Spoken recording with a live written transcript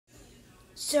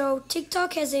So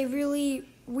TikTok has a really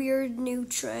weird new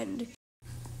trend.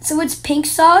 So it's pink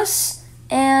sauce,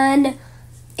 and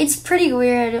it's pretty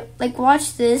weird. Like,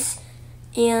 watch this,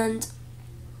 and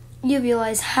you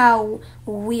realize how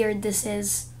weird this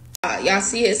is. Y'all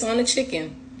see it? It's on the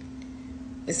chicken.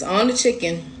 It's on the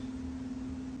chicken.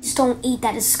 Just don't eat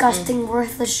that disgusting,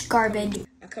 worthless garbage.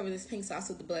 I cover this pink sauce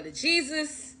with the blood of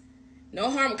Jesus. No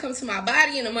harm will come to my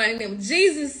body in the mighty name of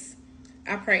Jesus.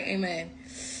 I pray, amen.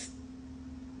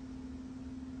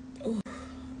 Ooh,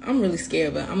 I'm really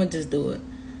scared, but I'm going to just do it.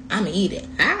 I'm going to eat it.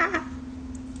 Ah.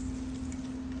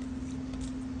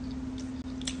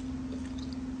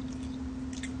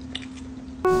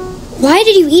 Why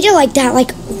did you eat it like that? Like,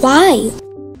 why?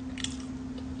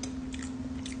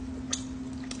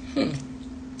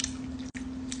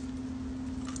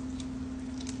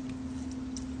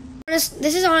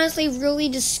 This is honestly really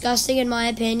disgusting in my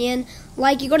opinion.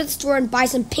 Like, you go to the store and buy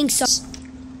some pink sauce.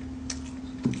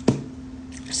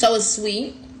 So it's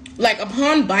sweet. Like,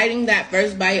 upon biting that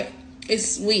first bite,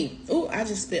 it's sweet. Ooh, I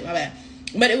just spit, my bad.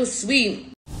 But it was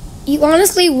sweet. You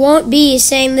honestly won't be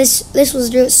saying this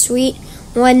was real sweet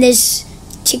when this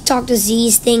TikTok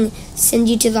disease thing sends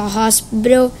you to the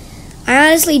hospital. I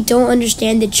honestly don't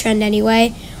understand the trend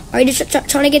anyway. Are you just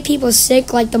trying to get people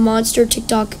sick like the monster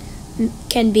TikTok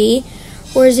can be?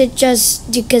 Or is it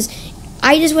just because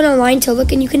I just went online to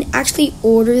look and you can actually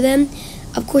order them?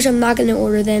 Of course I'm not going to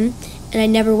order them, and I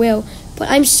never will. But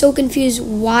I'm so confused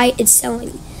why it's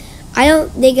selling. I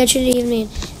don't think I should even.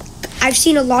 I've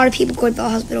seen a lot of people go to the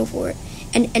hospital for it,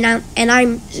 and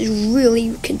I'm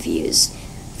really confused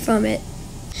from it.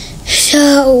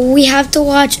 So we have to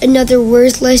watch another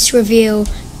worthless review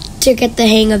to get the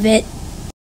hang of it.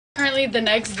 Currently, the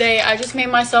next day, I just made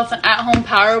myself an at-home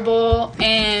power bowl,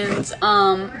 and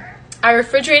I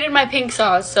refrigerated my pink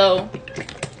sauce, so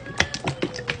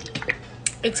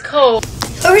it's cold.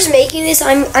 Whoever's making this,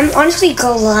 I'm honestly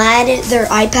glad their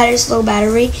iPad is low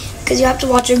battery, because you have to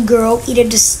watch a girl eat a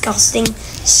disgusting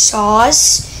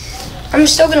sauce. I'm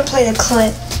still gonna play the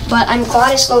clip, but I'm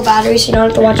glad it's low battery, so you don't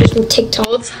have to watch it from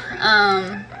TikTok.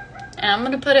 And I'm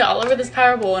gonna put it all over this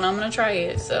power bowl, and I'm gonna try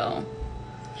it. So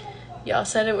y'all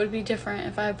said it would be different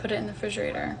if I put it in the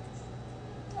refrigerator.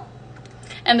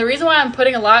 And the reason why I'm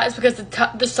putting a lot is because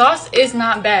the sauce is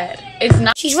not bad. It's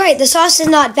not. She's right. The sauce is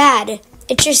not bad.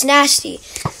 It's just nasty.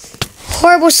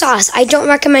 Horrible sauce. I don't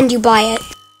recommend you buy it.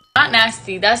 Not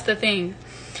nasty. That's the thing.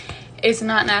 It's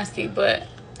not nasty, but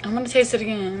I'm gonna taste it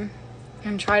again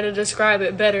and try to describe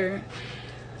it better,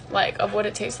 like of what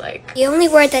it tastes like. The only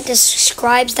word that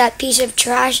describes that piece of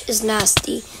trash is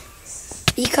nasty,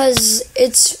 because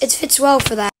it fits well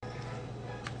for that.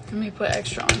 Let me put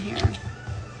extra on here.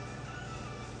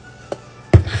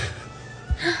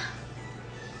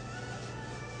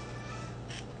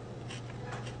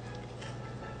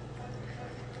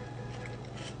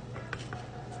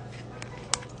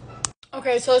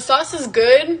 Okay, so the sauce is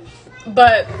good,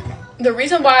 but the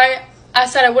reason why I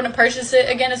said I wouldn't purchase it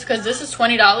again is because this is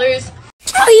 $20.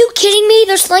 Are you kidding me?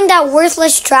 They're selling that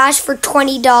worthless trash for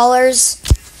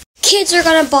 $20. Kids are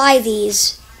gonna buy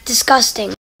these.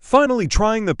 Disgusting. Finally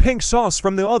trying the pink sauce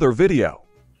from the other video.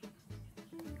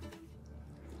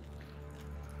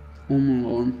 Oh my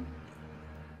god.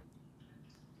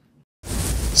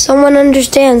 Someone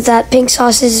understands that pink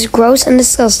sauce is gross and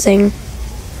disgusting.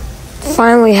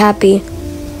 Finally happy.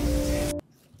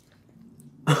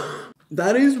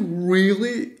 That is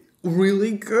really,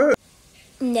 really good.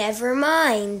 Never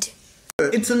mind.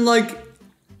 It's unlike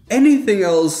anything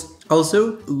else.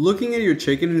 Also, looking at your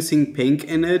chicken and seeing pink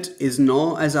in it is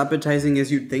not as appetizing as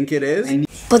you'd think it is.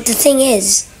 But the thing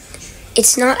is,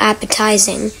 it's not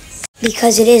appetizing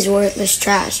because it is worthless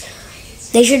trash.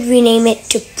 They should rename it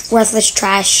to worthless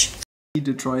trash. I need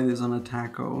to try this on a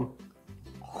taco.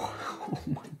 Oh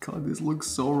my god, this looks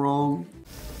so wrong.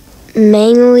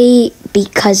 Mainly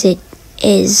because it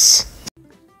is.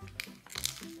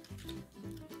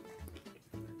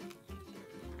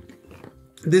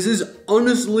 This is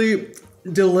honestly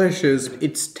delicious.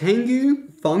 It's tangy,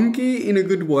 funky in a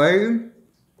good way.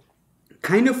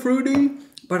 Kind of fruity,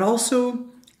 but also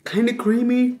kind of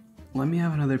creamy. Let me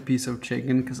have another piece of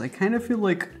chicken because I kind of feel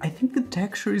like I think the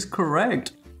texture is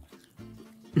correct.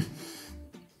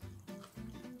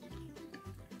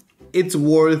 It's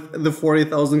worth the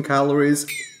 40,000 calories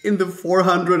in the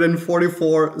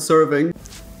 444 serving.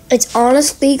 It's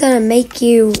honestly gonna make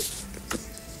you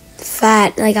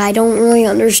fat. Like, I don't really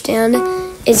understand.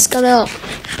 It's gonna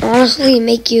honestly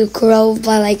make you grow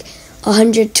by like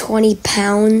 120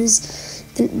 pounds.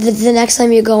 The next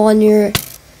time you go on your,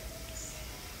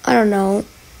 I don't know,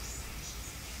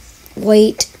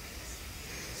 weight.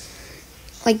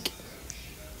 Like,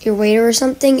 your waiter or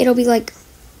something, it'll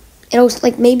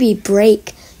like maybe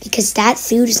break, because that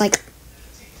food is like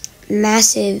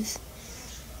massive,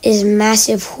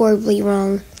 horribly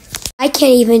wrong. I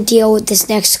can't even deal with this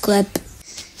next clip.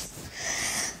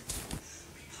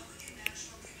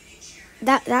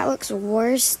 That looks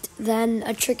worse than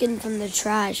a chicken from the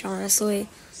trash, honestly.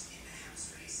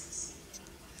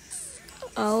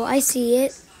 Oh, I see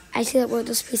it. I see that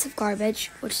worthless piece of garbage,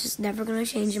 which is never going to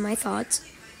change in my thoughts.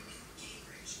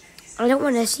 I don't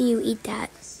want to see you eat that.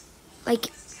 Like,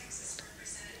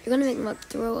 you're going to make me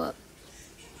throw up.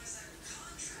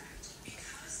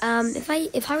 If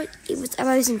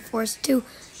I was enforced to,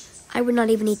 I would not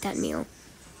even eat that meal.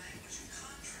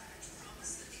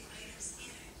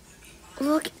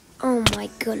 Look, oh my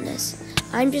goodness.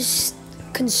 I'm just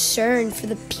concerned for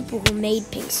the people who made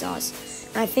pink sauce.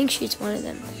 I think she's one of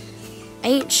them. I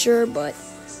ain't sure, but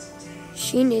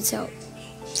she needs help.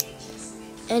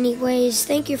 Anyways,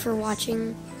 thank you for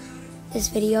watching this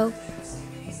video,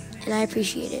 and I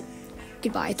appreciate it.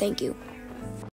 Goodbye, thank you.